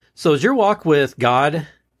So is your walk with God,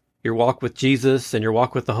 your walk with Jesus, and your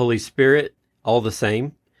walk with the Holy Spirit all the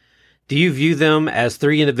same? Do you view them as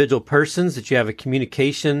three individual persons that you have a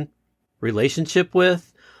communication relationship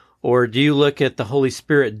with? Or do you look at the Holy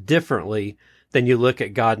Spirit differently than you look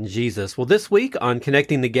at God and Jesus? Well, this week on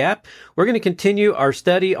Connecting the Gap, we're going to continue our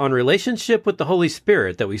study on relationship with the Holy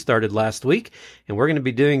Spirit that we started last week, and we're going to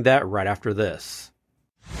be doing that right after this.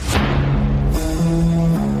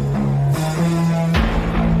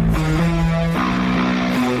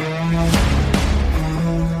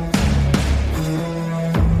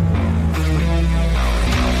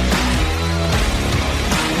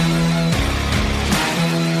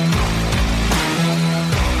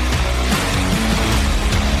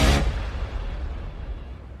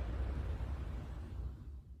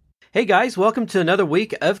 Hey guys, welcome to another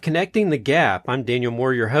week of Connecting the Gap. I'm Daniel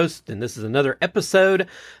Moore, your host, and this is another episode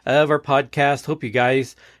of our podcast. Hope you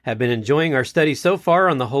guys have been enjoying our study so far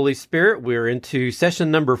on the Holy Spirit. We're into session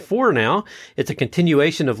number 4 now. It's a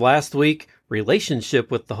continuation of last week, relationship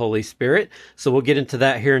with the Holy Spirit. So we'll get into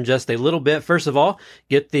that here in just a little bit. First of all,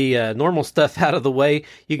 get the normal stuff out of the way.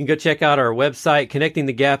 You can go check out our website,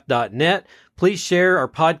 connectingthegap.net. Please share our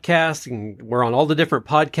podcast, and we're on all the different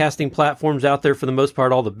podcasting platforms out there for the most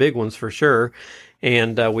part, all the big ones for sure.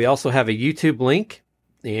 And we also have a YouTube link,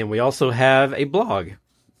 and we also have a blog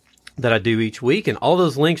that I do each week, and all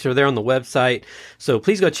those links are there on the website. So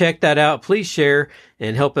please go check that out. Please share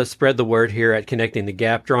and help us spread the word here at Connecting the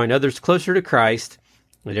Gap, drawing others closer to Christ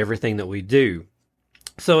with everything that we do.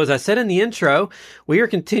 So as I said in the intro, we are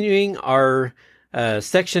continuing our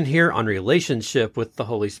section here on relationship with the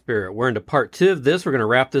Holy Spirit. We're into part 2 of this. We're going to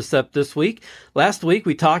wrap this up this week. Last week,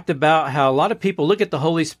 we talked about how a lot of people look at the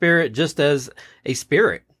Holy Spirit just as a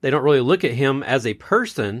spirit. They don't really look at him as a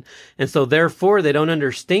person. And so therefore, they don't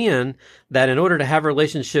understand that in order to have a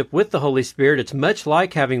relationship with the Holy Spirit, it's much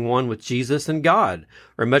like having one with Jesus and God,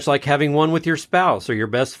 or much like having one with your spouse or your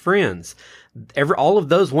best friends. All of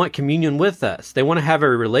those want communion with us. They want to have a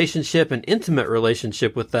relationship, an intimate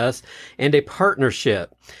relationship with us, and a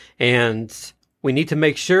partnership. And we need to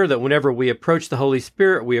make sure that whenever we approach the Holy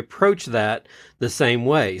Spirit, we approach that the same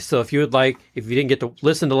way. So if you didn't get to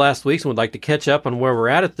listen to last week's and would like to catch up on where we're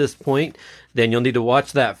at this point, then you'll need to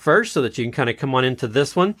watch that first so that you can kind of come on into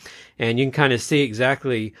this one and you can kind of see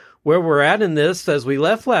exactly where we're at in this. As we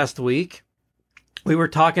left last week, we were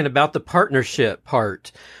talking about the partnership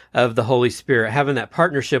part of the Holy Spirit, having that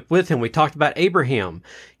partnership with him. We talked about Abraham.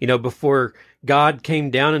 Before God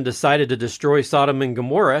came down and decided to destroy Sodom and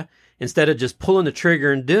Gomorrah, instead of just pulling the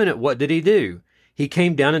trigger and doing it, what did he do? He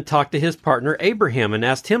came down and talked to his partner Abraham and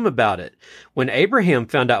asked him about it. When Abraham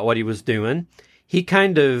found out what he was doing, he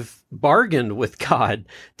kind of bargained with God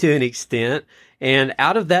to an extent. And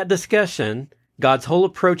out of that discussion, God's whole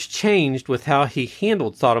approach changed with how he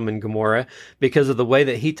handled Sodom and Gomorrah because of the way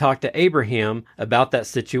that he talked to Abraham about that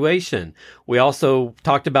situation. We also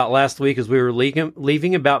talked about last week as we were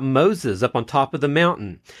leaving about Moses up on top of the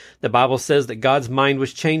mountain. The Bible says that God's mind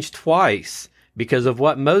was changed twice because of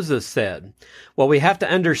what Moses said. What we have to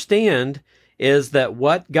understand is that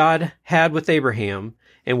what God had with Abraham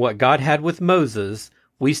and what God had with Moses,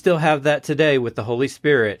 we still have that today with the Holy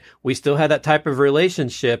Spirit. We still have that type of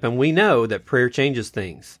relationship, and we know that prayer changes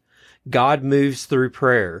things. God moves through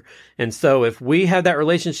prayer. And so if we have that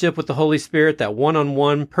relationship with the Holy Spirit, that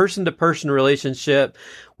one-on-one, person-to-person relationship,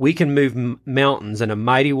 we can move mountains in a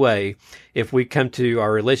mighty way if we come to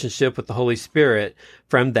our relationship with the Holy Spirit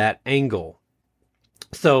from that angle.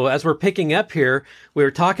 So as we're picking up here, we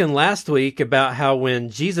were talking last week about how when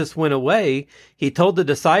Jesus went away, he told the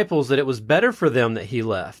disciples that it was better for them that he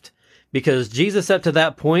left, because Jesus up to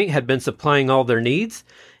that point had been supplying all their needs.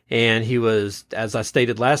 And he was, as I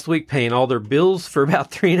stated last week, paying all their bills for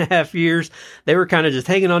about 3.5 years. They were kind of just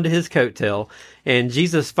hanging on to his coattail. And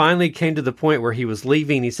Jesus finally came to the point where he was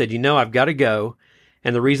leaving. He said, I've got to go.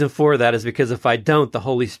 And the reason for that is because if I don't, the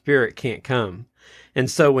Holy Spirit can't come.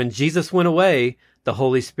 And so when Jesus went away, the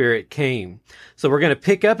Holy Spirit came. So we're going to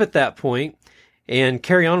pick up at that point and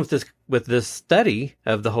carry on with this study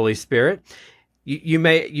of the Holy Spirit. You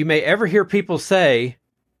may ever hear people say,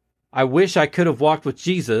 I wish I could have walked with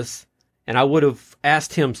Jesus and I would have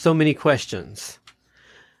asked him so many questions.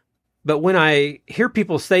 But when I hear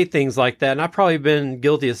people say things like that, and I've probably been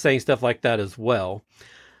guilty of saying stuff like that as well,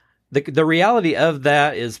 the reality of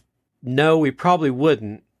that is no, we probably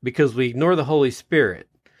wouldn't, because we ignore the Holy Spirit.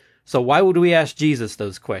 So why would we ask Jesus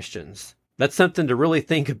those questions? That's something to really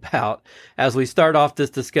think about as we start off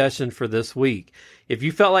this discussion for this week. If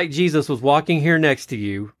you felt like Jesus was walking here next to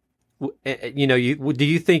you, do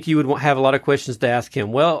you think you would have a lot of questions to ask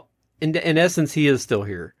him? Well, in essence, he is still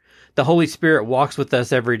here. The Holy Spirit walks with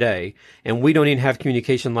us every day, and we don't even have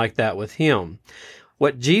communication like that with him.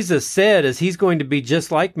 What Jesus said is he's going to be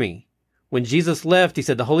just like me. When Jesus left, he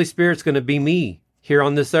said the Holy Spirit's going to be me here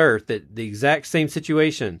on this earth, the exact same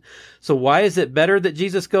situation. So why is it better that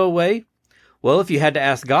Jesus go away? Well, if you had to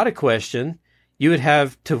ask God a question, you would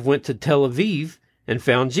have to went to Tel Aviv and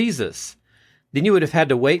found Jesus. Then you would have had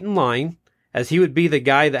to wait in line, as he would be the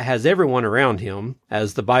guy that has everyone around him,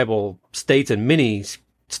 as the Bible states in many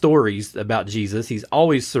stories about Jesus. He's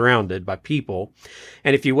always surrounded by people.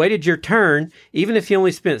 And if you waited your turn, even if you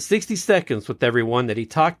only spent 60 seconds with everyone that he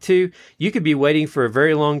talked to, you could be waiting for a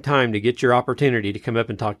very long time to get your opportunity to come up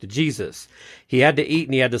and talk to Jesus. He had to eat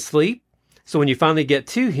and he had to sleep. So when you finally get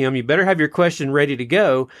to him, you better have your question ready to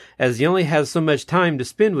go, as he only has so much time to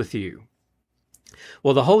spend with you.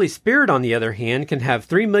 Well, the Holy Spirit, on the other hand, can have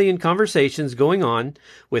 3 million conversations going on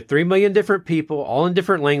with 3 million different people, all in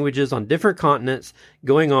different languages, on different continents,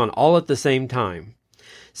 going on all at the same time.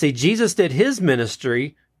 See, Jesus did his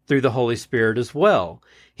ministry through the Holy Spirit as well.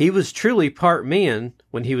 He was truly part man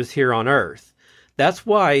when he was here on earth. That's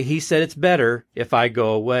why he said it's better if I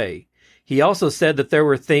go away. He also said that there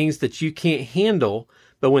were things that you can't handle,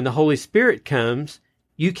 but when the Holy Spirit comes,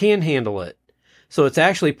 you can handle it. So it's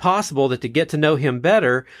actually possible that to get to know him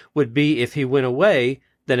better would be if he went away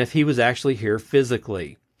than if he was actually here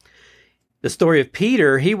physically. The story of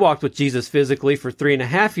Peter, he walked with Jesus physically for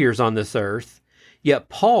 3.5 years on this earth, yet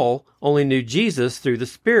Paul only knew Jesus through the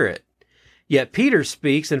Spirit. Yet Peter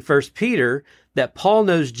speaks in 1 Peter that Paul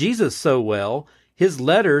knows Jesus so well, his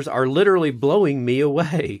letters are literally blowing me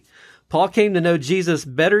away. Paul came to know Jesus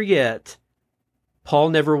better yet. Paul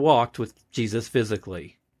never walked with Jesus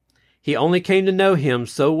physically. He only came to know him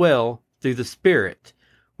so well through the Spirit,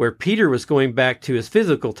 where Peter was going back to his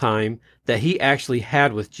physical time that he actually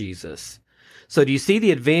had with Jesus. So do you see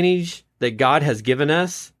the advantage that God has given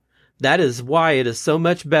us? That is why it is so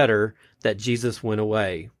much better that Jesus went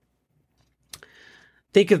away.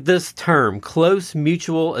 Think of this term, close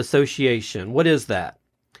mutual association. What is that?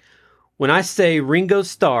 When I say Ringo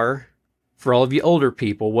Starr, for all of you older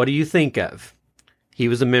people, what do you think of? He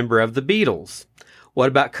was a member of the Beatles. What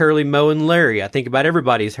about Curly, Moe, and Larry? I think about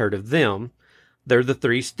everybody's heard of them. They're the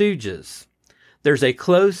Three Stooges. There's a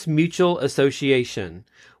close mutual association.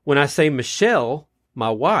 When I say Michelle, my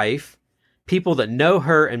wife, people that know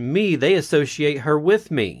her and me, they associate her with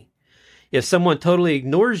me. If someone totally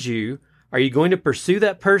ignores you, are you going to pursue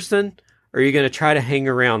that person, or are you going to try to hang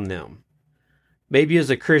around them? Maybe as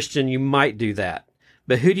a Christian, you might do that.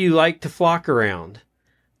 But who do you like to flock around?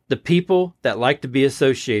 The people that like to be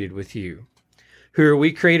associated with you. Who are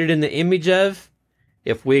we created in the image of?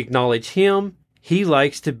 If we acknowledge him, he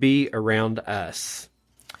likes to be around us.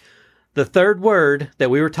 The third word that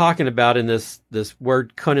we were talking about in this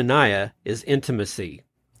word koinonia is intimacy.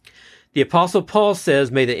 The Apostle Paul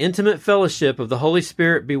says, may the intimate fellowship of the Holy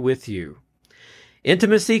Spirit be with you.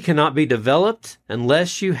 Intimacy cannot be developed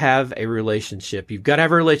unless you have a relationship. You've got to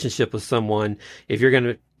have a relationship with someone if you're going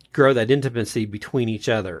to grow that intimacy between each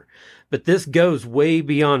other. But this goes way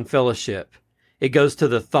beyond fellowship. It goes to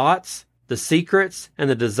the thoughts, the secrets, and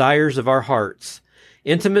the desires of our hearts.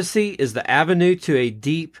 Intimacy is the avenue to a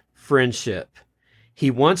deep friendship. He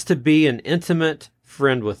wants to be an intimate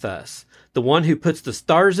friend with us. The one who puts the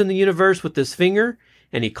stars in the universe with his finger,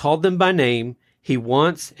 and he called them by name. He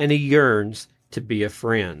wants and he yearns to be a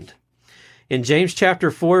friend. In James chapter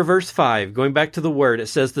 4, verse 5, going back to the word, it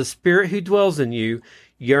says, the Spirit who dwells in you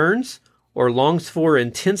yearns or longs for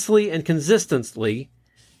intensely and consistently,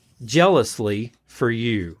 jealously for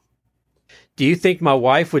you. Do you think my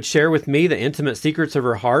wife would share with me the intimate secrets of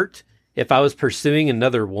her heart if I was pursuing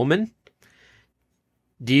another woman?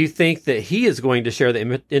 Do you think that he is going to share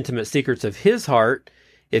the intimate secrets of his heart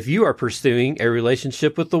if you are pursuing a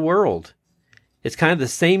relationship with the world? It's kind of the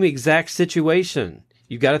same exact situation.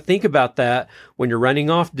 You've got to think about that when you're running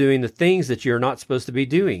off doing the things that you're not supposed to be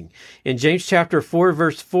doing. In James chapter 4,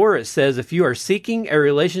 verse 4, it says, if you are seeking a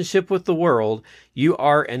relationship with the world, you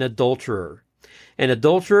are an adulterer. An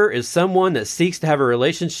adulterer is someone that seeks to have a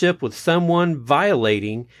relationship with someone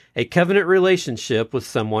violating a covenant relationship with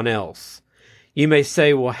someone else. You may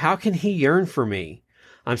say, well, how can he yearn for me?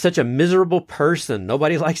 I'm such a miserable person.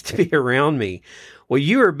 Nobody likes to be around me. Well,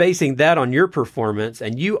 you are basing that on your performance,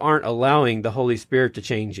 and you aren't allowing the Holy Spirit to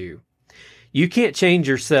change you. You can't change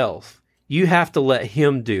yourself. You have to let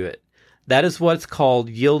him do it. That is what's called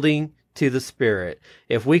yielding to the Spirit.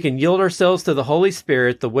 If we can yield ourselves to the Holy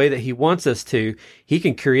Spirit the way that he wants us to, he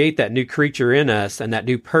can create that new creature in us and that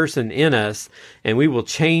new person in us, and we will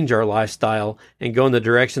change our lifestyle and go in the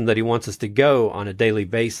direction that he wants us to go on a daily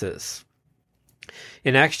basis.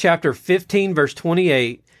 In Acts chapter 15, verse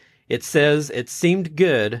 28, It says it seemed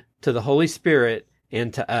good to the Holy Spirit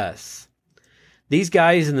and to us. These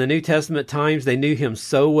guys in the New Testament times, they knew him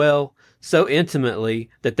so well, so intimately,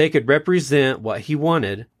 that they could represent what he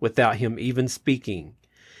wanted without him even speaking.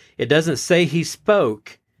 It doesn't say he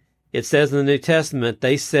spoke. It says in the New Testament,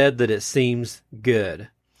 they said that it seems good.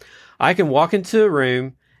 I can walk into a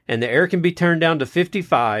room and the air can be turned down to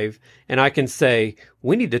 55, and I can say,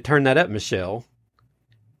 we need to turn that up, Michelle.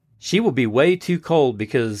 She will be way too cold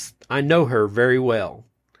because I know her very well.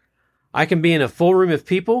 I can be in a full room of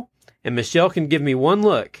people, and Michelle can give me one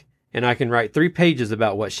look, and I can write 3 pages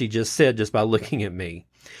about what she just said just by looking at me.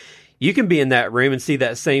 You can be in that room and see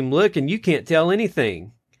that same look, and you can't tell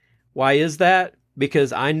anything. Why is that?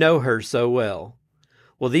 Because I know her so well.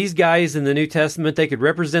 Well, these guys in the New Testament, they could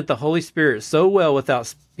represent the Holy Spirit so well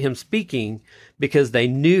without him speaking because they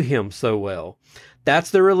knew him so well.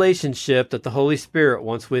 That's the relationship that the Holy Spirit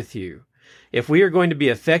wants with you. If we are going to be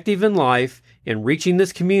effective in life in reaching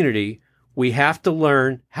this community, we have to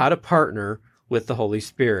learn how to partner with the Holy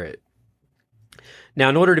Spirit. Now,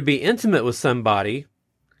 in order to be intimate with somebody,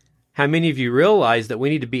 how many of you realize that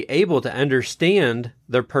we need to be able to understand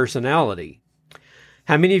their personality?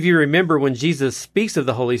 How many of you remember when Jesus speaks of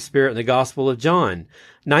the Holy Spirit in the Gospel of John?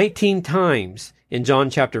 19 times in John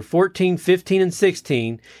chapter 14, 15, and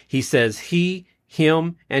 16, he says he,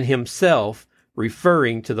 him, and himself,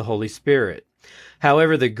 referring to the Holy Spirit.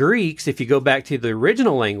 However, the Greeks, if you go back to the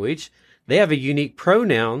original language, they have a unique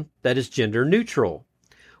pronoun that is gender neutral.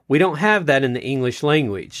 We don't have that in the English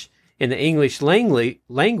language. In the English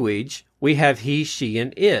language, we have he, she,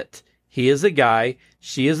 and it. He is a guy,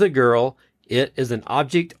 she is a girl, it is an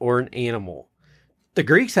object or an animal. The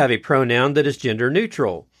Greeks have a pronoun that is gender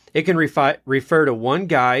neutral. It can refer to one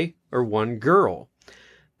guy or one girl.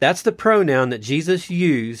 That's the pronoun that Jesus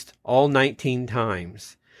used all 19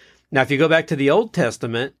 times. Now, if you go back to the Old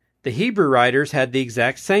Testament, the Hebrew writers had the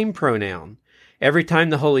exact same pronoun. Every time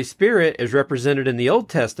the Holy Spirit is represented in the Old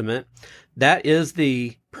Testament, that is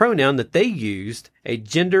the pronoun that they used, a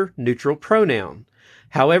gender-neutral pronoun.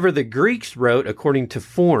 However, the Greeks wrote according to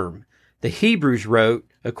form. The Hebrews wrote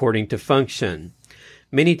according to function.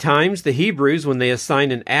 Many times, the Hebrews, when they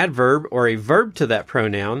assigned an adverb or a verb to that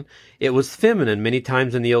pronoun, it was feminine many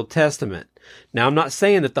times in the Old Testament. Now, I'm not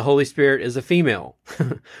saying that the Holy Spirit is a female.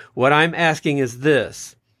 What I'm asking is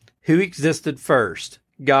this. Who existed first,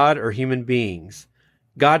 God or human beings?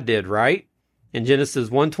 God did, right? In Genesis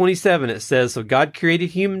 1:27, it says, so God created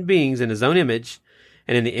human beings in his own image,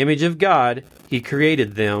 and in the image of God, he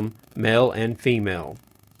created them, male and female.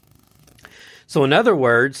 So in other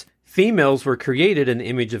words, females were created in the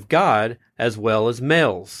image of God as well as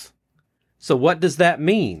males. So what does that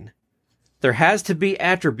mean? There has to be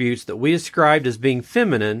attributes that we ascribed as being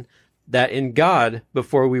feminine that in God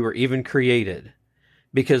before we were even created.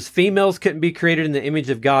 Because females couldn't be created in the image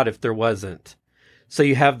of God if there wasn't. So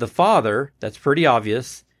you have the Father, that's pretty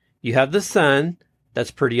obvious. You have the Son,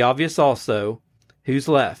 that's pretty obvious also. Who's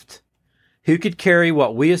left? Who could carry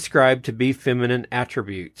what we ascribe to be feminine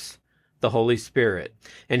attributes? The Holy Spirit.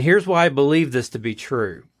 And here's why I believe this to be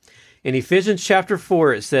true. In Ephesians chapter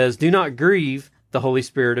 4, it says, do not grieve the Holy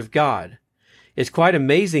Spirit of God. It's quite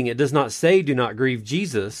amazing. It does not say do not grieve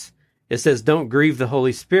Jesus. It says don't grieve the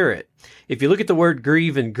Holy Spirit. If you look at the word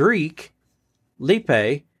grieve in Greek, lipe,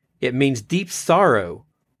 it means deep sorrow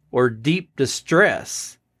or deep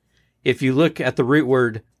distress. If you look at the root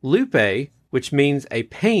word lupe, which means a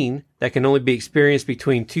pain that can only be experienced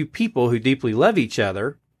between two people who deeply love each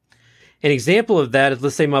other, an example of that is,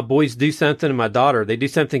 let's say my boys do something and my daughter, they do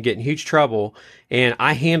something, get in huge trouble, and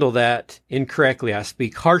I handle that incorrectly. I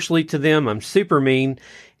speak harshly to them. I'm super mean,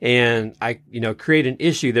 and I, create an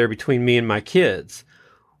issue there between me and my kids.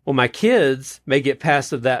 Well, my kids may get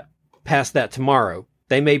past that tomorrow.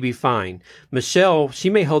 They may be fine. Michelle,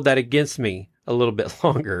 she may hold that against me a little bit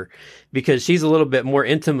longer because she's a little bit more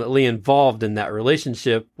intimately involved in that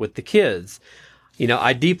relationship with the kids.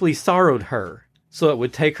 I deeply sorrowed her. So it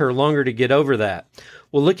would take her longer to get over that.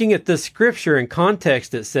 Well, looking at this scripture in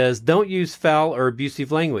context, it says, don't use foul or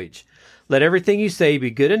abusive language. Let everything you say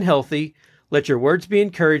be good and healthy. Let your words be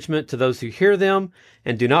encouragement to those who hear them,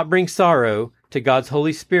 and do not bring sorrow to God's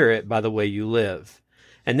Holy Spirit by the way you live.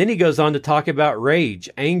 And then he goes on to talk about rage,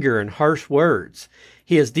 anger, and harsh words.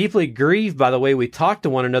 He is deeply grieved by the way we talk to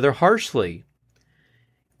one another harshly.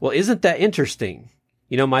 Well, isn't that interesting?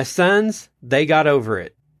 My sons, they got over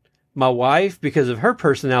it. My wife, because of her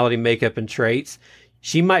personality makeup and traits,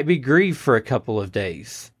 she might be grieved for a couple of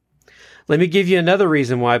days. Let me give you another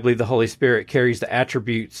reason why I believe the Holy Spirit carries the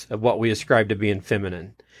attributes of what we ascribe to being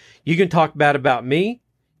feminine. You can talk bad about me.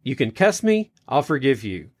 You can cuss me. I'll forgive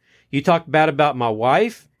you. You talk bad about my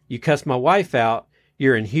wife. you cuss my wife out,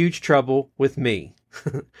 you're in huge trouble with me.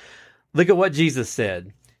 Look at what Jesus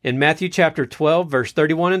said. In Matthew chapter 12, verse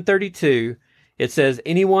 31 and 32, it says,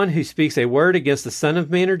 anyone who speaks a word against the Son of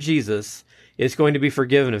Man or Jesus is going to be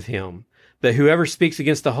forgiven of him. But whoever speaks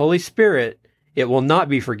against the Holy Spirit, it will not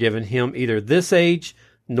be forgiven him either this age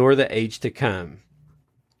nor the age to come.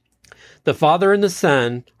 The Father and the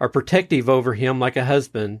Son are protective over him like a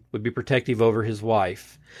husband would be protective over his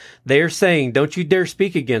wife. They are saying, don't you dare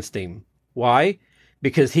speak against him. Why?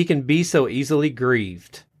 Because he can be so easily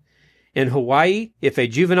grieved. In Hawaii, if a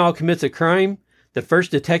juvenile commits a crime, the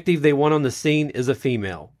first detective they want on the scene is a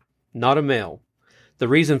female, not a male. The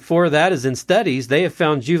reason for that is in studies, they have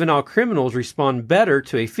found juvenile criminals respond better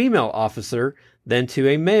to a female officer than to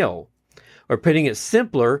a male. Or putting it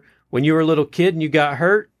simpler, when you were a little kid and you got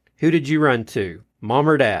hurt, who did you run to? Mom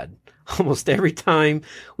or dad? Almost every time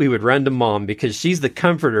we would run to mom because she's the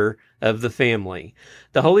comforter of the family.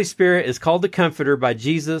 The Holy Spirit is called the comforter by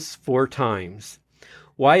Jesus 4 times.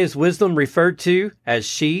 Why is wisdom referred to as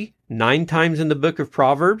she 9 times in the book of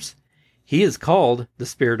Proverbs? He is called the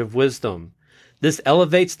Spirit of wisdom. This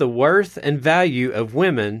elevates the worth and value of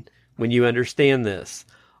women when you understand this.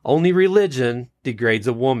 Only religion degrades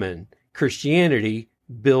a woman. Christianity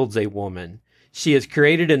builds a woman. She is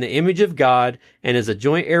created in the image of God and is a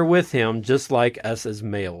joint heir with him, just like us as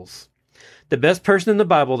males. The best person in the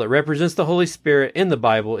Bible that represents the Holy Spirit in the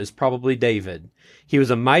Bible is probably David. He was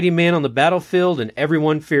a mighty man on the battlefield and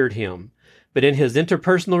everyone feared him. But in his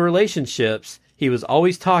interpersonal relationships, he was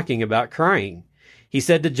always talking about crying. He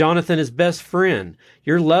said to Jonathan, his best friend,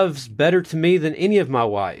 your love's better to me than any of my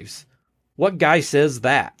wives. What guy says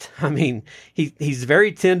that? I mean, he's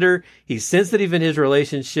very tender. He's sensitive in his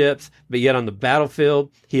relationships, but yet on the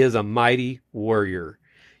battlefield, he is a mighty warrior.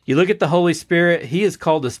 You look at the Holy Spirit, he is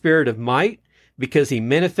called the Spirit of might because he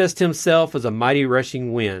manifests himself as a mighty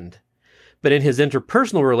rushing wind. But in his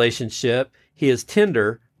interpersonal relationship, he is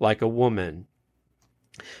tender like a woman.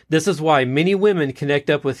 This is why many women connect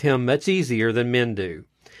up with him much easier than men do.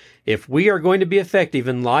 If we are going to be effective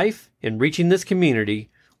in life, in reaching this community,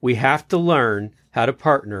 we have to learn how to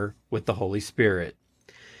partner with the Holy Spirit.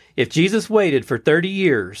 If Jesus waited for 30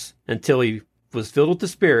 years until he was filled with the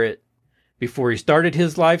Spirit before he started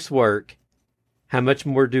his life's work, how much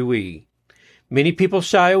more do we? Many people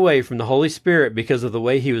shy away from the Holy Spirit because of the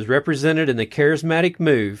way he was represented in the charismatic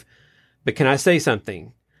move. But can I say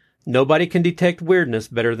something? Nobody can detect weirdness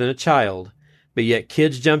better than a child, but yet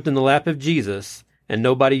kids jumped in the lap of Jesus, and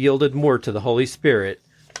nobody yielded more to the Holy Spirit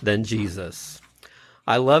than Jesus.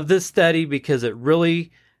 I love this study because it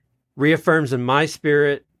really reaffirms in my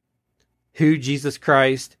spirit who Jesus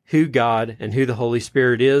Christ, who God, and who the Holy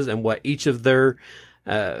Spirit is, and what each of their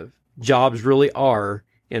jobs really are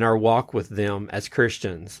in our walk with them as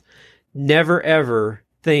Christians. Never, ever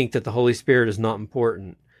think that the Holy Spirit is not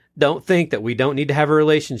important. Don't think that we don't need to have a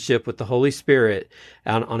relationship with the Holy Spirit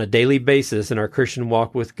on a daily basis in our Christian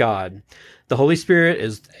walk with God. The Holy Spirit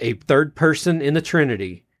is a third person in the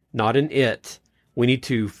Trinity, not an it. We need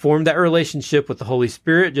to form that relationship with the Holy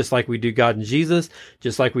Spirit just like we do God and Jesus,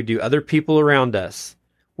 just like we do other people around us.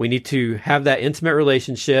 We need to have that intimate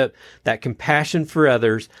relationship, that compassion for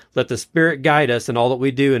others. Let the Spirit guide us in all that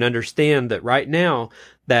we do and understand that right now,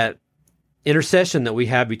 that intercession that we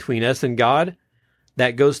have between us and God,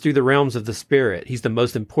 that goes through the realms of the Spirit. He's the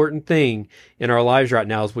most important thing in our lives right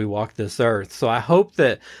now as we walk this earth. So I hope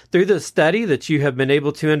that through this study that you have been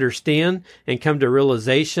able to understand and come to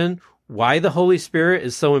realization why the Holy Spirit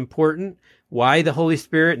is so important, why the Holy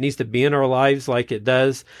Spirit needs to be in our lives like it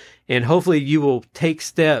does. And hopefully you will take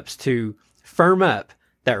steps to firm up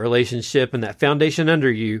that relationship and that foundation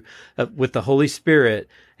under you with the Holy Spirit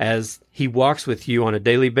as he walks with you on a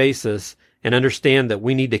daily basis, and understand that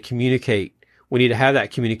we need to communicate. We need to have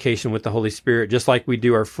that communication with the Holy Spirit, just like we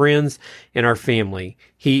do our friends and our family.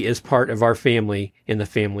 He is part of our family in the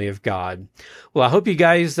family of God. Well, I hope you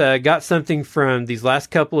guys got something from these last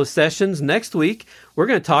couple of sessions. Next week, we're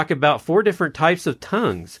going to talk about 4 different types of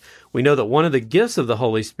tongues. We know that one of the gifts of the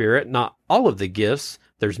Holy Spirit, not all of the gifts,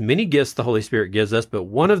 there's many gifts the Holy Spirit gives us, but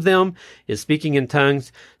one of them is speaking in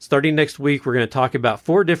tongues. Starting next week, we're going to talk about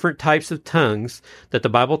 4 different types of tongues that the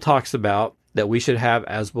Bible talks about that we should have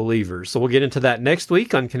as believers. So we'll get into that next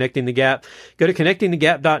week on Connecting the Gap. Go to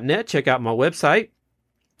connectingthegap.net. Check out my website.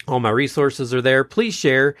 All my resources are there. Please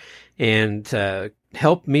share and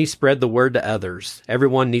help me spread the word to others.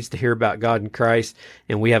 Everyone needs to hear about God and Christ,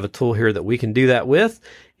 and we have a tool here that we can do that with.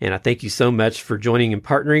 And I thank you so much for joining and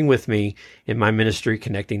partnering with me in my ministry,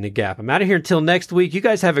 Connecting the Gap. I'm out of here until next week. You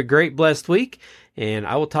guys have a great, blessed week, and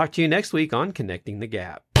I will talk to you next week on Connecting the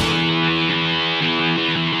Gap.